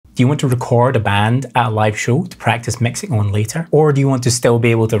Do you want to record a band at a live show to practice mixing on later? Or do you want to still be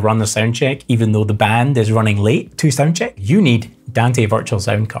able to run the soundcheck even though the band is running late to soundcheck? You need Dante Virtual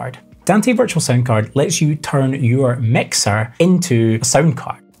Soundcard. Dante Virtual Soundcard lets you turn your mixer into a sound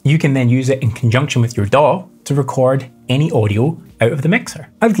card. You can then use it in conjunction with your DAW to record any audio out of the mixer.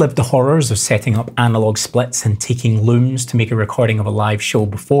 I've lived the horrors of setting up analog splits and taking looms to make a recording of a live show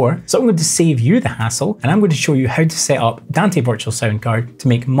before, so I'm going to save you the hassle and I'm going to show you how to set up Dante Virtual Soundcard to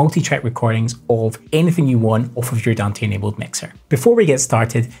make multi-track recordings of anything you want off of your Dante enabled mixer. Before we get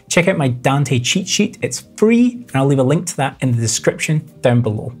started, check out my Dante cheat sheet. It's free and I'll leave a link to that in the description down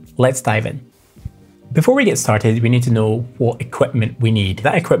below. Let's dive in. Before we get started, we need to know what equipment we need.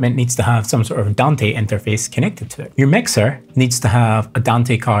 That equipment needs to have some sort of Dante interface connected to it. Your mixer needs to have a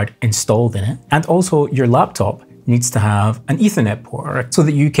Dante card installed in it, and also your laptop needs to have an Ethernet port so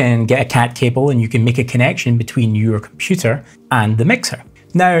that you can get a CAT cable and you can make a connection between your computer and the mixer.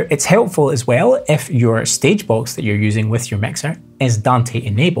 Now, it's helpful as well if your stage box that you're using with your mixer is Dante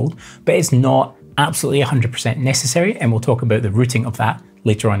enabled, but it's not absolutely 100% necessary, and we'll talk about the routing of that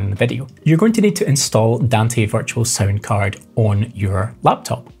later on in the video. You're going to need to install Dante Virtual Soundcard on your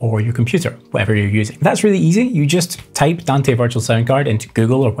laptop or your computer, whatever you're using. That's really easy. You just type Dante Virtual Soundcard into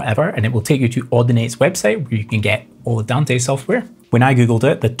Google or whatever, and it will take you to Audinate's website where you can get all the Dante software. When I Googled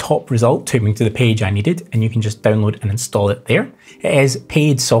it, the top result took me to the page I needed, and you can just download and install it there. It is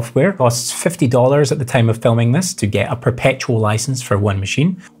paid software, costs $50 at the time of filming this to get a perpetual license for one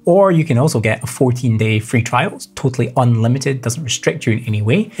machine, or you can also get a 14-day free trial. It's totally unlimited, doesn't restrict you in any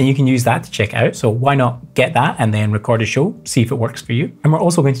way, and you can use that to check out. So why not get that and then record a show, see if it works for you. And we're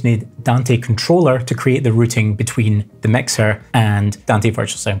also going to need Dante controller to create the routing between the mixer and Dante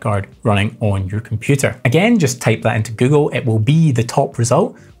Virtual Soundcard running on your computer. Again, just type that into Google. It will be the top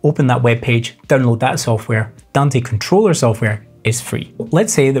result. Open that web page, download that software. Dante controller software is free.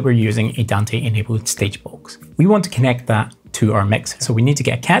 Let's say that we're using a Dante enabled stage box. We want to connect that to our mixer. So we need to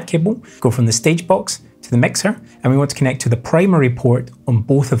get a CAT cable, go from the stage box to the mixer, and we want to connect to the primary port on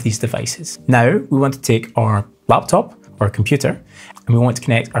both of these devices. Now we want to take our laptop or computer, and we want to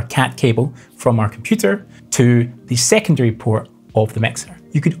connect our CAT cable from our computer to the secondary port of the mixer.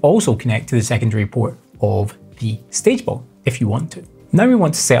 You could also connect to the secondary port of the stage box if you want to. Now we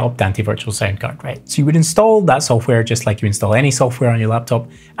want to set up Dante Virtual Soundcard, right? So you would install that software just like you install any software on your laptop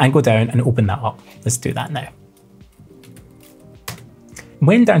and go down and open that up. Let's do that now.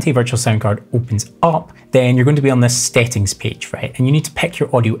 When Dante Virtual Soundcard opens up, then you're going to be on this settings page, right? And you need to pick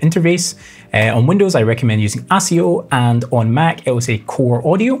your audio interface. On Windows, I recommend using ASIO, and on Mac, it will say Core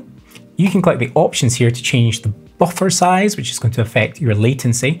Audio. You can click the options here to change the buffer size, which is going to affect your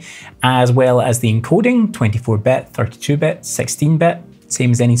latency, as well as the encoding, 24-bit, 32-bit, 16-bit,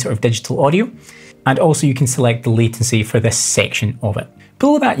 same as any sort of digital audio. And also you can select the latency for this section of it.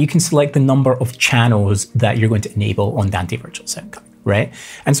 Below that, you can select the number of channels that you're going to enable on Dante Virtual Soundcard, right?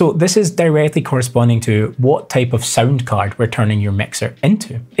 And so this is directly corresponding to what type of sound card we're turning your mixer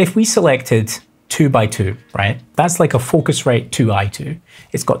into. If we selected 2x2, right? That's like a Focusrite 2i2.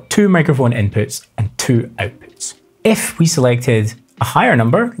 It's got 2 microphone inputs and 2 outputs. If we selected a higher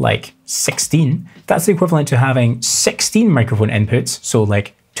number, like 16, that's the equivalent to having 16 microphone inputs, so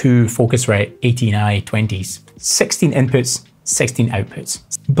like 2 Focusrite 18i20s, 16 inputs, 16 outputs.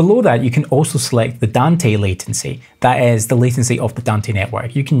 Below that, you can also select the Dante latency. That is the latency of the Dante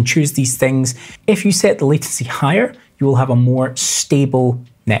network. You can choose these things. If you set the latency higher, you will have a more stable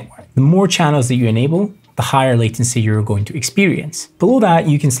network. The more channels that you enable, the higher latency you're going to experience. Below that,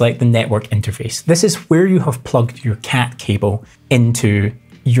 you can select the network interface. This is where you have plugged your CAT cable into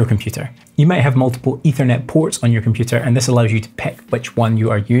your computer. You might have multiple Ethernet ports on your computer, and this allows you to pick which one you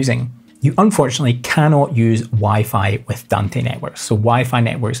are using. You unfortunately cannot use Wi-Fi with Dante networks, so Wi-Fi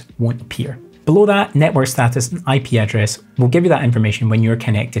networks won't appear. Below that, network status and IP address will give you that information when you're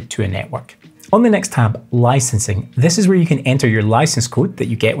connected to a network. On the next tab, licensing, this is where you can enter your license code that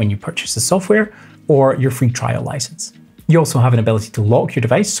you get when you purchase the software or your free trial license. You also have an ability to lock your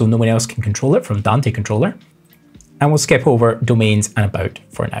device so no one else can control it from Dante controller. And we'll skip over domains and about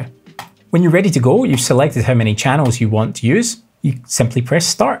for now. When you're ready to go, you've selected how many channels you want to use. You simply press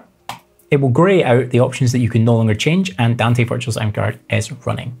start. It will grey out the options that you can no longer change, and Dante Virtual Soundcard is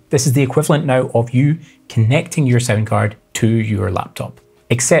running. This is the equivalent now of you connecting your sound card to your laptop,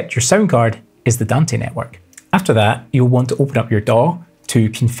 except your sound card is the Dante network. After that, you'll want to open up your DAW to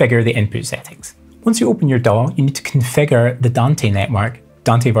configure the input settings. Once you open your DAW, you need to configure the Dante network,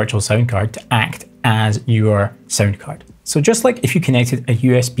 Dante Virtual Soundcard, to act as your sound card. So just like if you connected a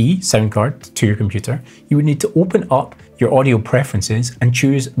USB sound card to your computer, you would need to open up your audio preferences and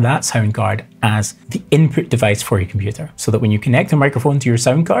choose that sound card as the input device for your computer, so that when you connect a microphone to your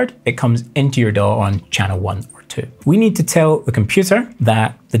sound card, it comes into your DAW on channel 1 or 2. We need to tell the computer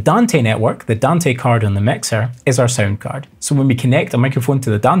that the Dante network, the Dante card on the mixer, is our sound card. So when we connect a microphone to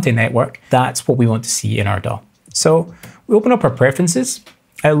the Dante network, that's what we want to see in our DAW. So we open up our preferences.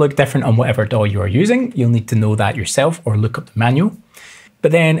 It'll look different on whatever DAW you are using. You'll need to know that yourself or look up the manual.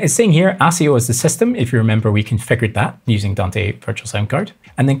 But then it's saying here, ASIO is the system. If you remember, we configured that using Dante Virtual Soundcard.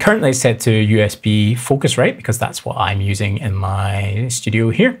 And then currently it's set to USB Focusrite because that's what I'm using in my studio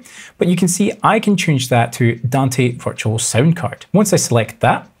here. But you can see I can change that to Dante Virtual Soundcard. Once I select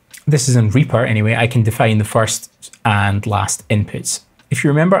that, this is in Reaper anyway, I can define the first and last inputs. If you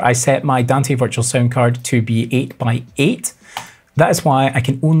remember, I set my Dante Virtual Soundcard to be 8x8. That is why I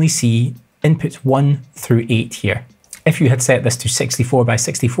can only see inputs 1 through 8 here. If you had set this to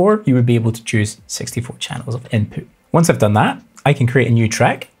 64x64, you would be able to choose 64 channels of input. Once I've done that, I can create a new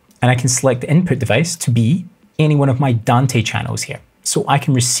track and I can select the input device to be any one of my Dante channels here. So I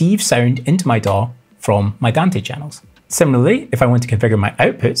can receive sound into my DAW from my Dante channels. Similarly, if I want to configure my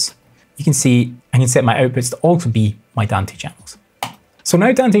outputs, you can see I can set my outputs to also be my Dante channels. So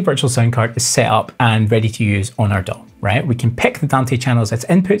now Dante Virtual Soundcard is set up and ready to use on our DAW, right? We can pick the Dante channels as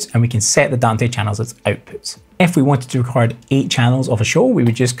inputs and we can set the Dante channels as outputs. If we wanted to record 8 channels of a show, we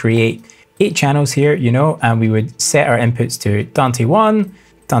would just create 8 channels here, you know, and we would set our inputs to Dante 1,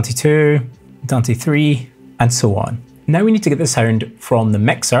 Dante 2, Dante 3, and so on. Now we need to get the sound from the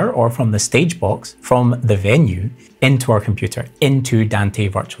mixer or from the stage box, from the venue, into our computer, into Dante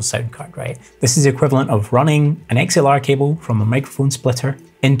Virtual Soundcard, right? This is the equivalent of running an XLR cable from a microphone splitter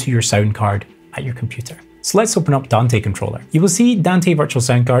into your sound card at your computer. So let's open up Dante Controller. You will see Dante Virtual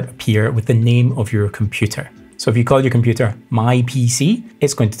Soundcard appear with the name of your computer. So if you call your computer My PC,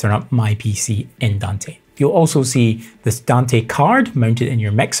 it's going to turn up My PC in Dante. You'll also see this Dante card mounted in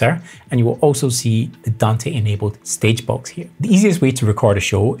your mixer, and you will also see the Dante enabled stage box here. The easiest way to record a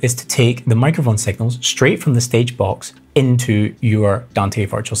show is to take the microphone signals straight from the stage box into your Dante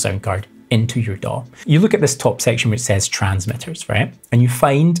Virtual Soundcard, into your DAW. You look at this top section which says transmitters, right? And you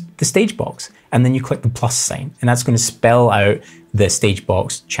find the stage box, and then you click the plus sign, and that's going to spell out the stage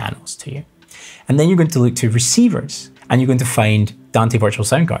box channels to you. And then you're going to look to receivers, and you're going to find Dante Virtual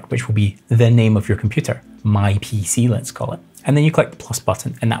Soundcard, which will be the name of your computer, My PC, let's call it. And then you click the plus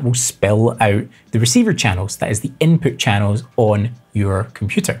button and that will spell out the receiver channels, that is the input channels on your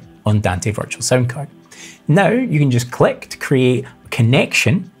computer on Dante Virtual Soundcard. Now you can just click to create a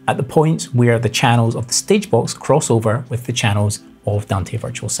connection at the points where the channels of the stage box cross over with the channels of Dante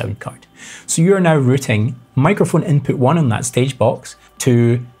Virtual Soundcard. So you are now routing microphone input 1 on that stage box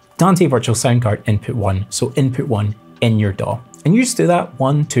to Dante Virtual Soundcard input 1, so input 1 in your DAW. And you just do that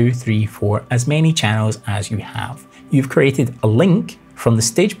 1, 2, 3, 4, as many channels as you have. You've created a link from the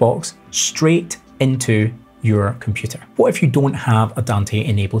stage box straight into your computer. What if you don't have a Dante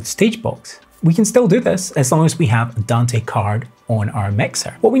enabled stage box? We can still do this as long as we have a Dante card on our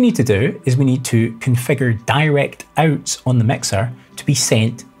mixer. What we need to do is we need to configure direct outs on the mixer to be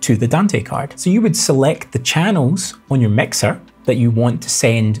sent to the Dante card. So you would select the channels on your mixer that you want to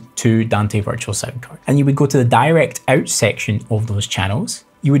send to Dante Virtual Soundcard. And you would go to the direct out section of those channels.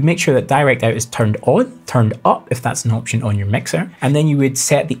 You would make sure that direct out is turned on, turned up if that's an option on your mixer. And then you would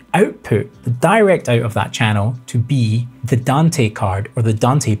set the output, the direct out of that channel, to be the Dante card or the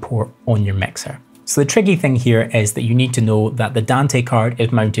Dante port on your mixer. So the tricky thing here is that you need to know that the Dante card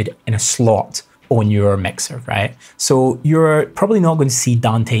is mounted in a slot on your mixer, right? So you're probably not going to see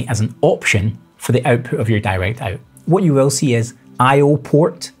Dante as an option for the output of your direct out. What you will see is IO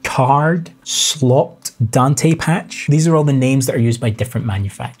port, card, slot, Dante patch. These are all the names that are used by different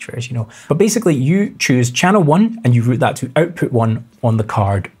manufacturers, you know. But basically you choose channel 1 and you route that to output 1 on the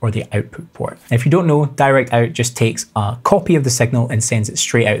card or the output port. And if you don't know, direct out just takes a copy of the signal and sends it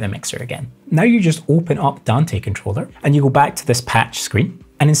straight out the mixer again. Now you just open up Dante Controller and you go back to this patch screen.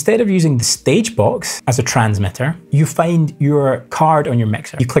 And instead of using the stage box as a transmitter, you find your card on your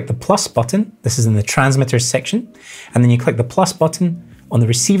mixer. You click the plus button, this is in the transmitters section, and then you click the plus button on the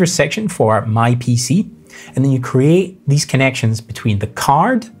receiver section for My PC, and then you create these connections between the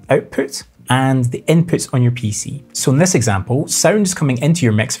card output and the inputs on your PC. So in this example, sound is coming into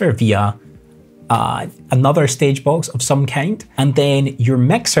your mixer via another stage box of some kind, and then your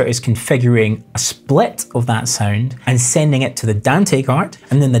mixer is configuring a split of that sound and sending it to the Dante card,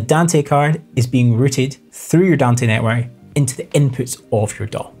 and then the Dante card is being routed through your Dante network into the inputs of your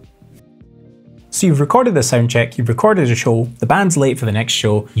DAW. So you've recorded a sound check, you've recorded a show, the band's late for the next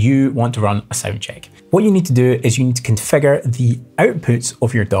show, you want to run a sound check. What you need to do is you need to configure the outputs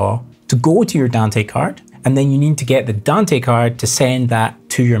of your DAW to go to your Dante card, and then you need to get the Dante card to send that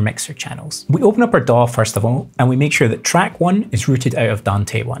to your mixer channels. We open up our DAW first of all, and we make sure that track 1 is routed out of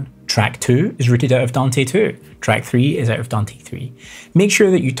Dante 1. Track 2 is routed out of Dante 2. Track 3 is out of Dante 3. Make sure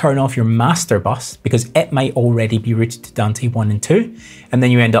that you turn off your master bus because it might already be routed to Dante 1 and 2, and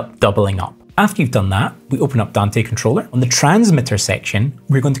then you end up doubling up. After you've done that, we open up Dante Controller. On the transmitter section,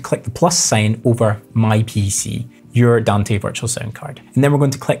 we're going to click the plus sign over My PC, your Dante Virtual Soundcard. And then we're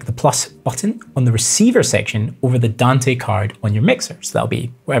going to click the plus button on the receiver section over the Dante card on your mixer. So that'll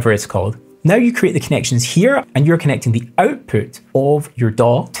be whatever it's called. Now you create the connections here and you're connecting the output of your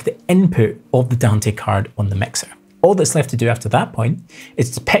DAW to the input of the Dante card on the mixer. All that's left to do after that point is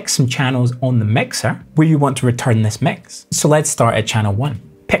to pick some channels on the mixer where you want to return this mix. So let's start at channel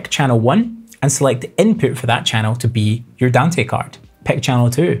 1. Pick channel 1 and select the input for that channel to be your Dante card. Pick channel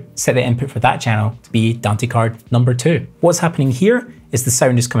 2, set the input for that channel to be Dante card number 2. What's happening here is the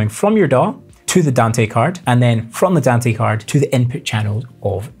sound is coming from your DAW to the Dante card, and then from the Dante card to the input channels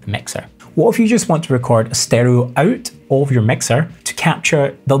of the mixer. What if you just want to record a stereo out of your mixer to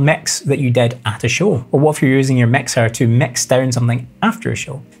capture the mix that you did at a show? Or what if you're using your mixer to mix down something after a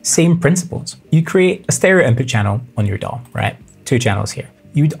show? Same principles. You create a stereo input channel on your DAW, right? 2 channels here.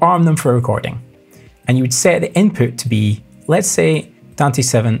 You would arm them for recording, and you would set the input to be, let's say, Dante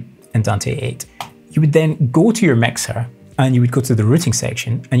 7 and Dante 8. You would then go to your mixer and you would go to the routing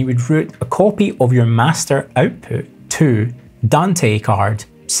section and you would route a copy of your master output to Dante card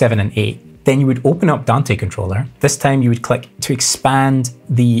 7 and 8. Then you would open up Dante Controller. This time you would click to expand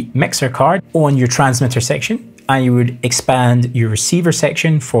the mixer card on your transmitter section, and you would expand your receiver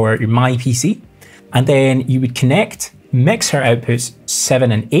section for your My PC. And then you would connect mixer outputs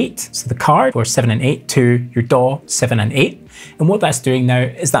 7 and 8, so the card for 7 and 8 to your DAW 7 and 8. And what that's doing now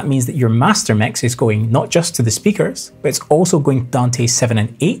is that means that your master mix is going not just to the speakers, but it's also going to Dante 7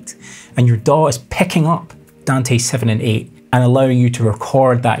 and 8, and your DAW is picking up Dante 7 and 8 and allowing you to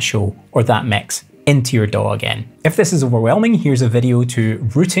record that show or that mix into your DAW again. If this is overwhelming, here's a video to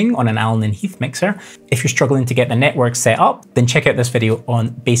routing on an Allen and Heath mixer. If you're struggling to get the network set up, then check out this video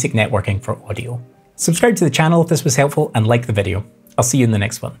on basic networking for audio. Subscribe to the channel if this was helpful and like the video. I'll see you in the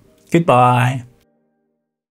next one. Goodbye.